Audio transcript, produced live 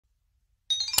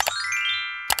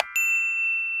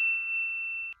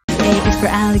for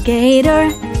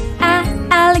alligator,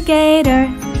 alligator,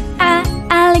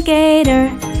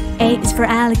 alligator. A is for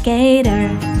alligator.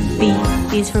 B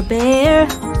is for bear,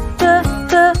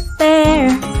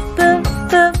 bear,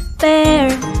 bear.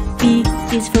 B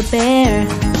is for bear.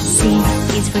 C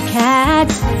is for cat,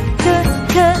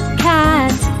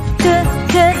 cat,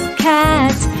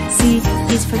 cat. C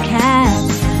is for cat.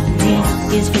 D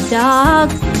is for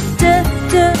dog, dog,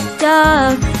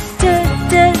 dog.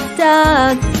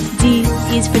 D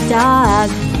is for dog.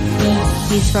 E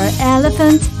is for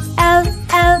elephant,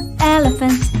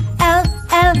 elephant,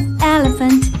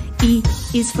 elephant. E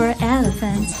is for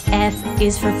elephant. F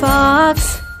is for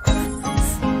fox,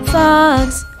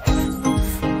 fox,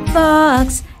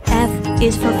 fox. F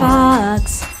is for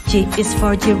fox. G is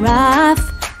for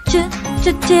giraffe,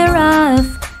 giraffe,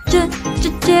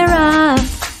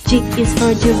 giraffe. G is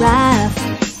for giraffe.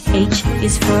 H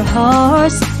is for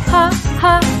horse, horse,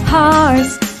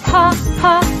 horse.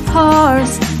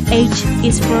 H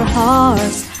is for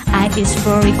horse. I is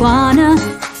for iguana,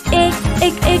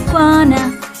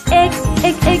 iguana,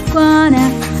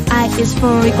 iguana. I is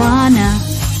for iguana.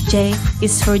 J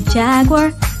is for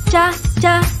jaguar,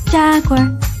 jaguar,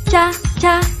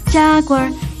 jaguar.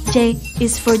 J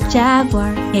is for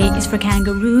jaguar. K is for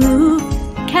kangaroo,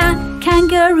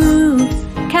 kangaroo,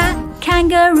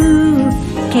 kangaroo.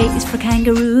 K is for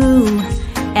kangaroo.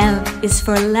 L is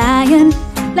for lion,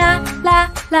 lion,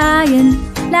 lion.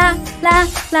 L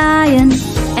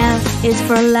is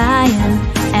for lion.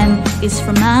 M is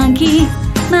for monkey,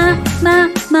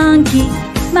 monkey,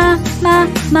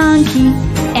 monkey.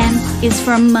 M is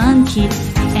for monkey.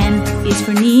 N is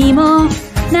for Nemo,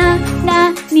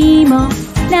 Nemo,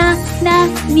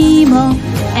 Nemo.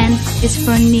 N is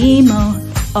for Nemo.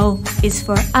 O is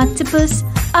for octopus,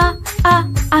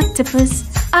 octopus,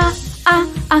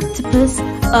 octopus.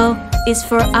 O is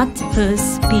for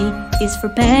octopus. P is for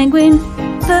penguin,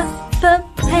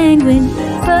 penguin,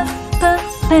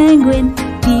 penguin.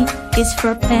 P is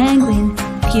for penguin.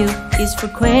 Q is for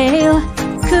quail,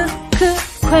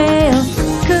 quail,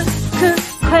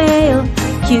 quail.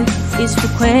 Q is for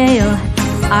quail.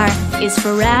 R is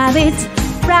for rabbit,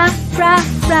 rabbit,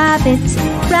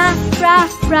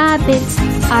 rabbit.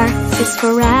 R is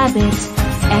for rabbit.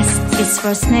 S is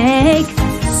for snake,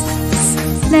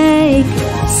 snake,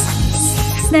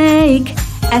 snake.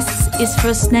 S is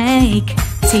for snake.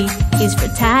 T is for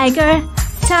tiger,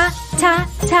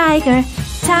 tiger,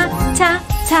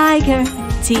 tiger.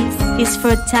 T is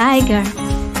for tiger.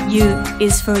 U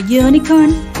is for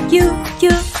unicorn,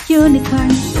 unicorn,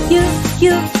 unicorn.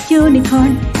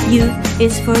 U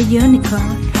is for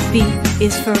unicorn. V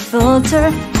is for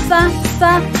vulture,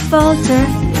 vulture,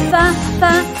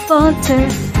 vulture.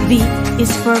 V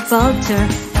is for vulture.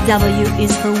 W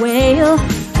is for whale,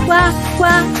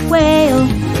 whale,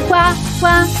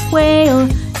 whale.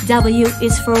 W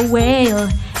is for whale.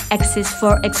 X is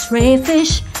for X-ray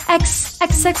fish,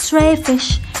 X-ray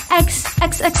fish,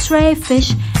 X-ray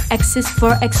fish. X is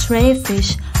for X-ray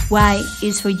fish. Y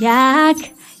is for yak,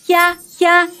 yak,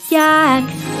 yak,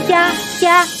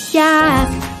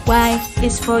 Y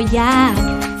is for yak.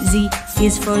 Z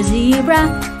is for zebra,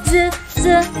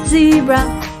 zebra,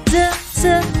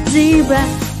 zebra.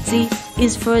 Z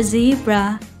is for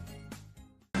zebra.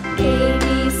 A, B,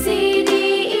 C, D,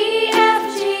 E, F,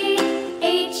 G,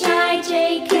 H, I,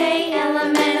 J, K, L,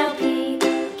 M, N, O, P,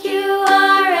 Q,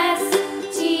 R, S,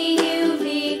 T, U,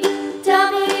 V,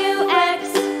 W,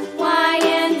 X, Y,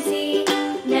 and Z.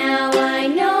 Now I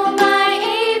know my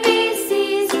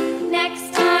ABCs.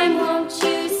 Next time, won't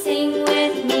you sing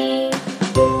with me?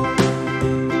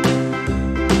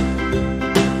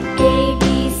 A, B,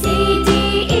 C, D,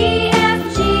 E, F,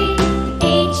 G,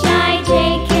 H, I, J,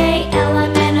 K, L,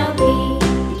 M, N, O, P,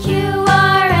 Q,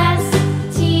 R, S,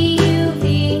 T, U, V,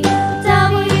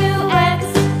 W, X,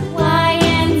 Y,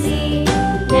 and Z.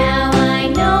 Now I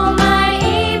know my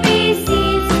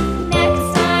ABCs.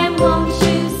 Next time, won't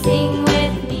you sing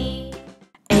with me?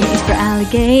 A is for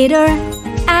alligator,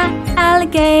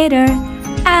 alligator,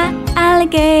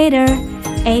 alligator.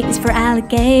 A is for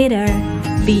alligator.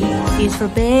 B is for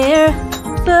bear,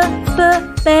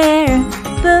 bear,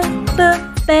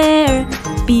 bear.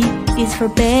 B is for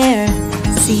bear.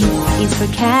 C is for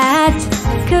cat,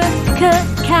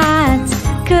 cat,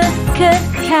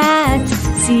 cat.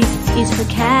 C is for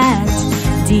cat.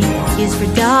 D is for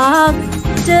dog,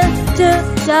 dog,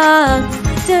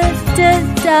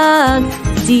 dog.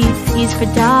 D is for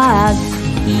dog.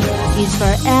 E is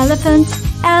for elephant,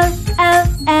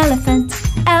 elephant,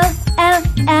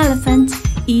 elephant.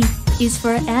 E is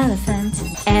for elephant.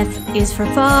 F is for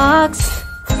fox,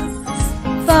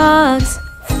 fox,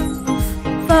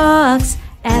 fox.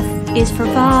 F is for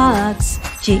fox.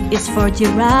 G is for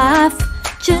giraffe.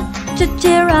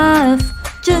 Giraffe.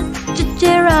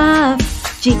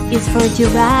 Giraffe. G is for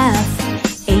giraffe.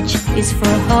 H is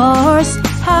for horse.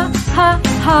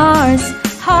 Horse.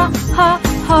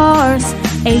 Horse.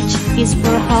 H is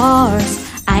for horse.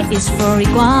 I is for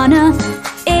iguana.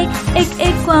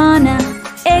 Iguana.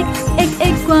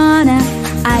 Iguana.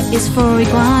 I is for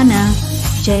iguana.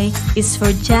 J is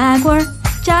for jaguar.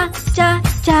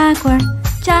 Jaguar.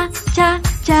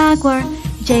 Jaguar.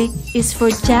 J is for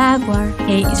jaguar.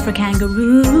 A is for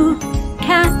kangaroo.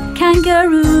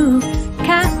 Kangaroo.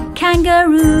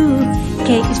 Kangaroo.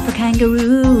 K is for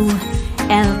kangaroo.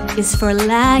 L is for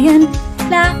lion.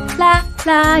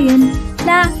 Lion.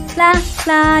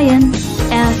 Lion.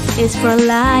 L is for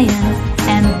lion.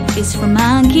 M is for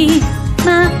monkey.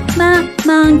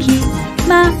 Monkey.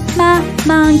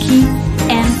 Monkey.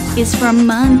 N is for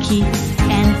monkey.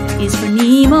 N is for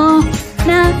Nemo.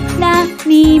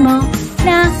 Nemo.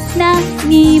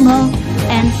 Nemo.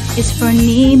 N is for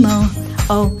Nemo.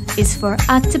 O is for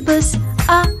octopus.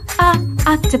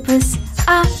 Octopus.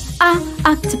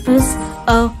 Octopus.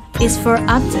 O is for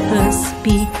octopus.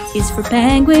 P is for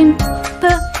penguin.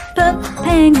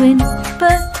 Penguin.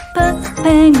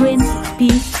 Penguin. P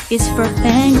is for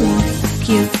penguin.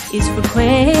 Q is for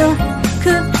quail.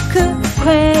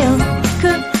 Quail.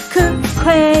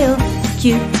 Quail.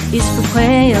 Q is for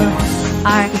quail.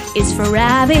 R is for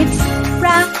rabbit.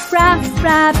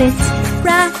 Rabbit.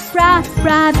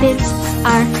 Rabbit.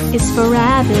 R is for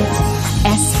rabbit.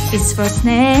 S is for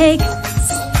snake.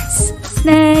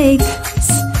 Snake.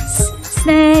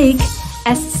 Snake.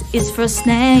 S is for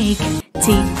snake.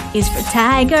 T is for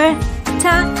tiger.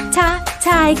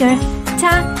 Tiger.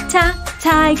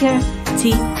 Tiger.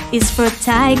 T is for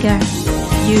tiger.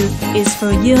 U is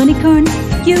for unicorn.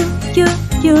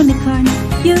 Unicorn.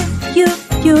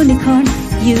 Unicorn.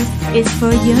 U is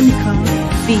for unicorn.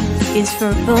 V is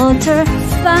for vulture.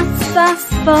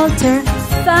 Vulture.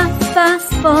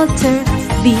 Vulture.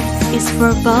 V is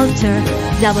for vulture.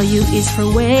 W is for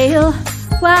whale.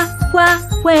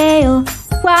 Whale.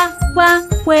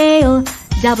 Whale.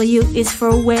 W is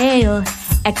for whale.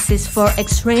 X is for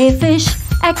X-ray fish.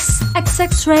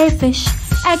 X-ray fish.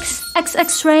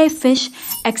 X-ray fish.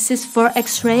 X is for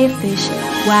X-ray fish.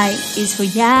 Y is for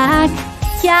yak.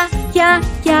 Yak.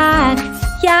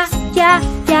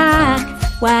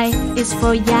 Y is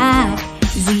for yak.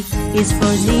 Z is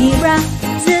for zebra.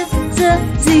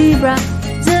 Zebra.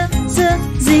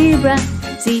 Zebra.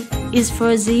 Z is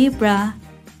for zebra.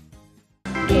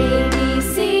 A